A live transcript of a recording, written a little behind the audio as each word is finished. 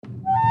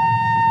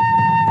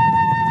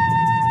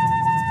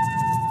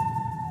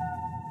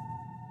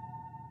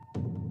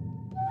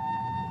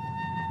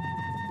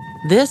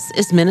This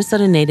is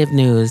Minnesota Native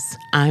News.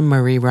 I'm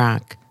Marie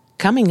Rock.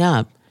 Coming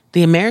up,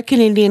 the American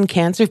Indian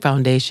Cancer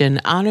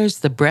Foundation honors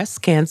the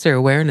Breast Cancer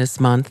Awareness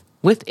Month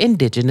with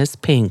Indigenous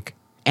Pink.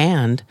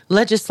 And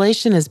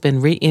legislation has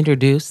been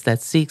reintroduced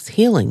that seeks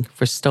healing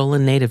for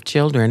stolen Native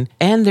children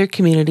and their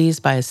communities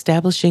by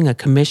establishing a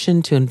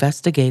commission to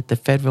investigate the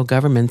federal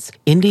government's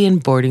Indian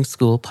boarding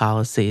school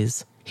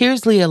policies.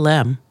 Here's Leah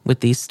Lem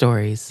with these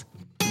stories.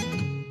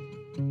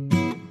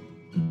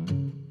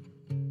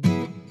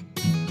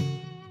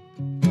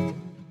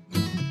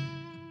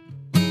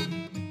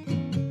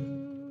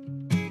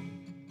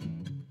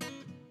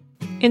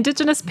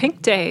 Indigenous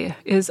Pink Day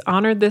is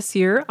honored this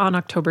year on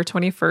October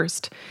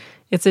 21st.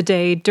 It's a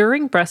day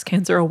during Breast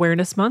Cancer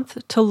Awareness Month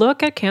to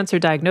look at cancer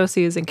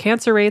diagnoses and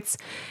cancer rates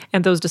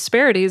and those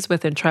disparities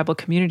within tribal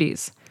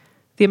communities.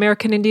 The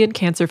American Indian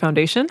Cancer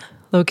Foundation,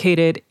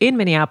 located in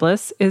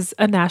Minneapolis, is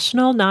a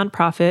national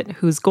nonprofit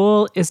whose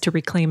goal is to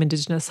reclaim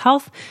Indigenous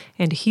health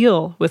and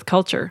heal with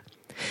culture.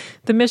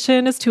 The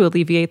mission is to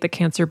alleviate the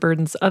cancer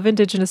burdens of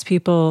Indigenous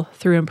people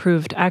through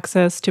improved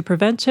access to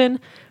prevention,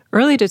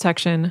 early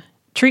detection,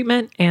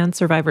 treatment, and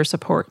survivor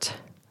support.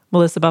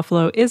 Melissa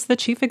Buffalo is the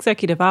Chief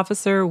Executive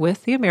Officer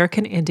with the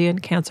American Indian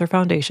Cancer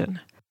Foundation.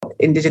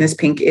 Indigenous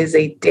Pink is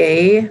a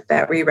day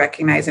that we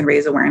recognize and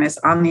raise awareness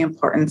on the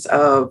importance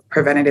of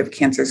preventative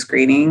cancer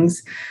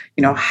screenings.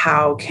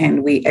 How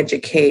can we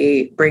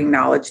educate, bring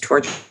knowledge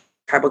towards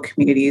tribal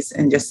communities,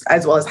 and just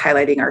as well as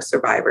highlighting our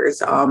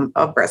survivors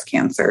of breast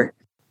cancer.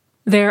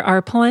 There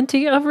are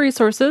plenty of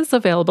resources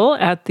available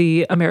at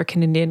the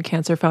American Indian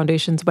Cancer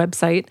Foundation's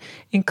website,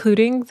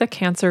 including the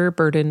Cancer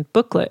Burden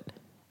Booklet.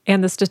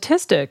 And the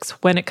statistics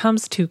when it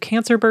comes to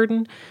cancer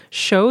burden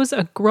shows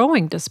a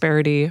growing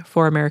disparity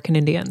for American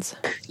Indians.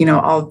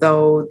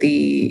 Although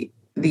the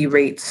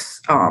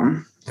rates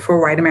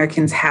for white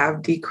Americans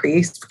have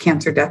decreased,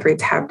 cancer death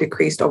rates have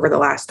decreased over the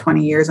last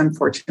 20 years.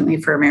 Unfortunately,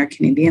 for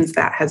American Indians,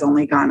 that has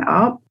only gone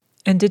up.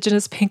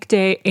 Indigenous Pink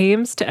Day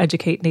aims to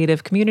educate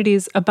Native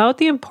communities about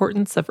the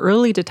importance of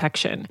early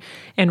detection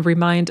and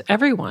remind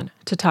everyone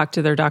to talk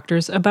to their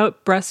doctors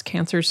about breast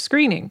cancer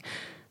screening.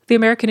 The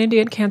American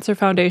Indian Cancer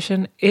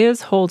Foundation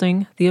is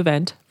holding the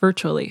event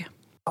virtually.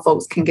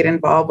 Folks can get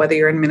involved, whether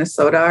you're in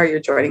Minnesota or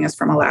you're joining us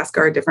from Alaska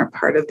or a different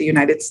part of the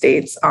United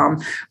States.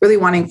 Really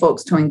wanting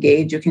folks to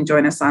engage. You can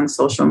join us on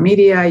social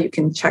media. You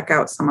can check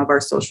out some of our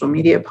social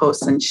media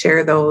posts and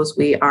share those.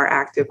 We are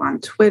active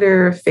on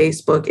Twitter,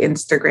 Facebook,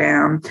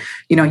 Instagram,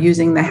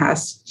 using the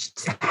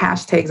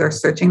hashtags or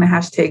searching the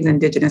hashtags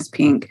Indigenous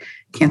Pink,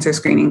 Cancer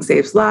Screening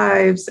Saves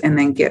Lives, and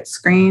then Get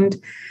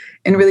Screened.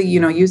 And really,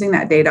 using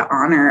that day to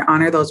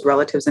honor those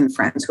relatives and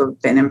friends who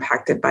have been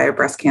impacted by a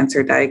breast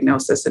cancer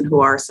diagnosis and who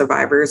are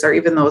survivors, or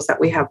even those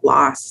that we have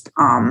lost.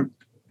 And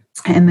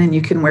then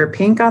you can wear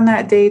pink on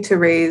that day to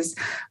raise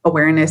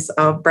awareness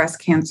of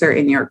breast cancer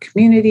in your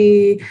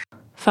community.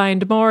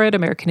 Find more at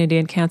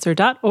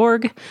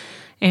AmericanIndianCancer.org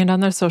and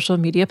on their social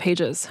media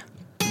pages.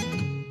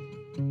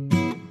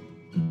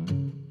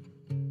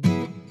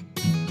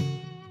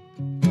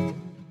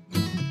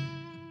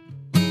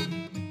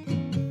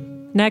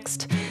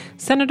 Next,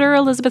 Senator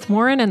Elizabeth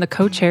Warren and the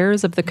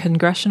co-chairs of the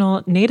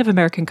Congressional Native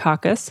American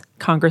Caucus,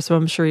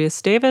 Congresswoman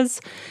Sharice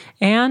Davids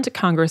and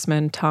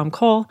Congressman Tom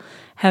Cole,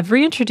 have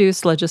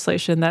reintroduced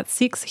legislation that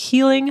seeks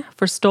healing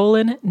for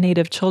stolen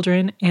Native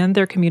children and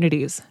their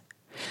communities.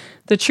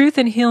 The Truth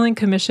in Healing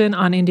Commission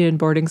on Indian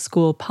Boarding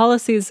School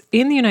Policies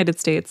in the United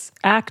States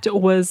Act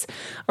was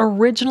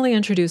originally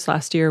introduced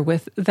last year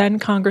with then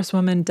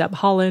Congresswoman Deb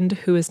Haaland,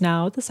 who is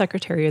now the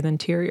Secretary of the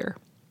Interior.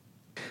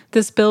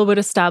 This bill would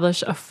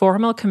establish a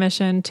formal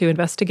commission to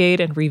investigate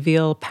and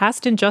reveal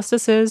past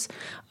injustices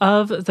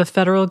of the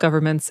federal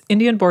government's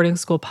Indian boarding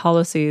school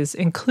policies,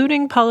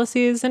 including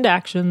policies and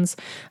actions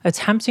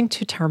attempting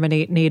to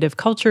terminate Native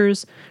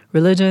cultures,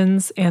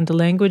 religions, and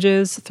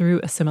languages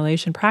through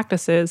assimilation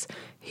practices,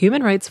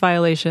 human rights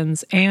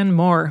violations, and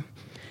more.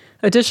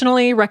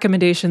 Additionally,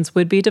 recommendations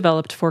would be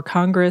developed for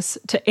Congress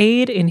to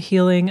aid in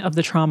healing of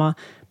the trauma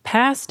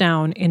passed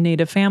down in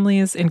Native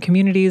families and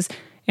communities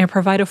and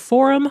provide a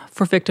forum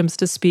for victims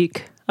to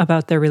speak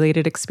about their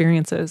related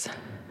experiences.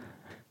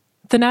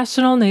 The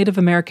National Native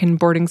American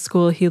Boarding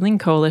School Healing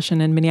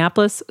Coalition in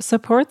Minneapolis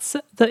supports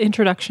the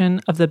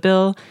introduction of the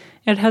bill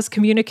and has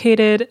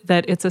communicated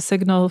that it's a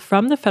signal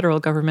from the federal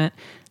government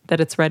that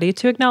it's ready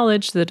to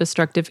acknowledge the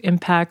destructive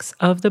impacts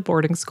of the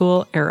boarding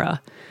school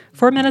era.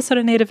 For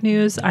Minnesota Native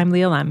News, I'm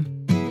Leah Lem.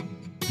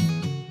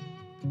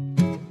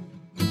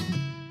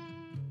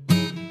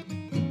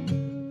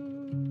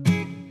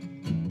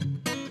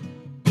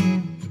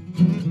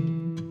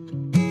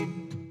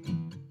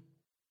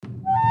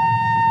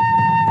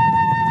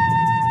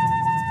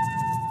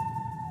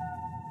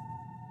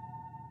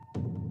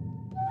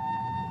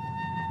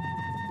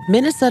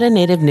 Minnesota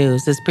Native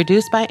News is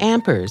produced by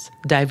Ampers,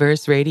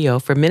 diverse radio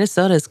for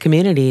Minnesota's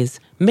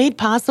communities, made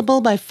possible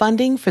by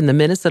funding from the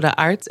Minnesota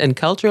Arts and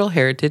Cultural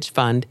Heritage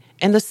Fund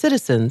and the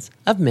citizens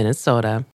of Minnesota.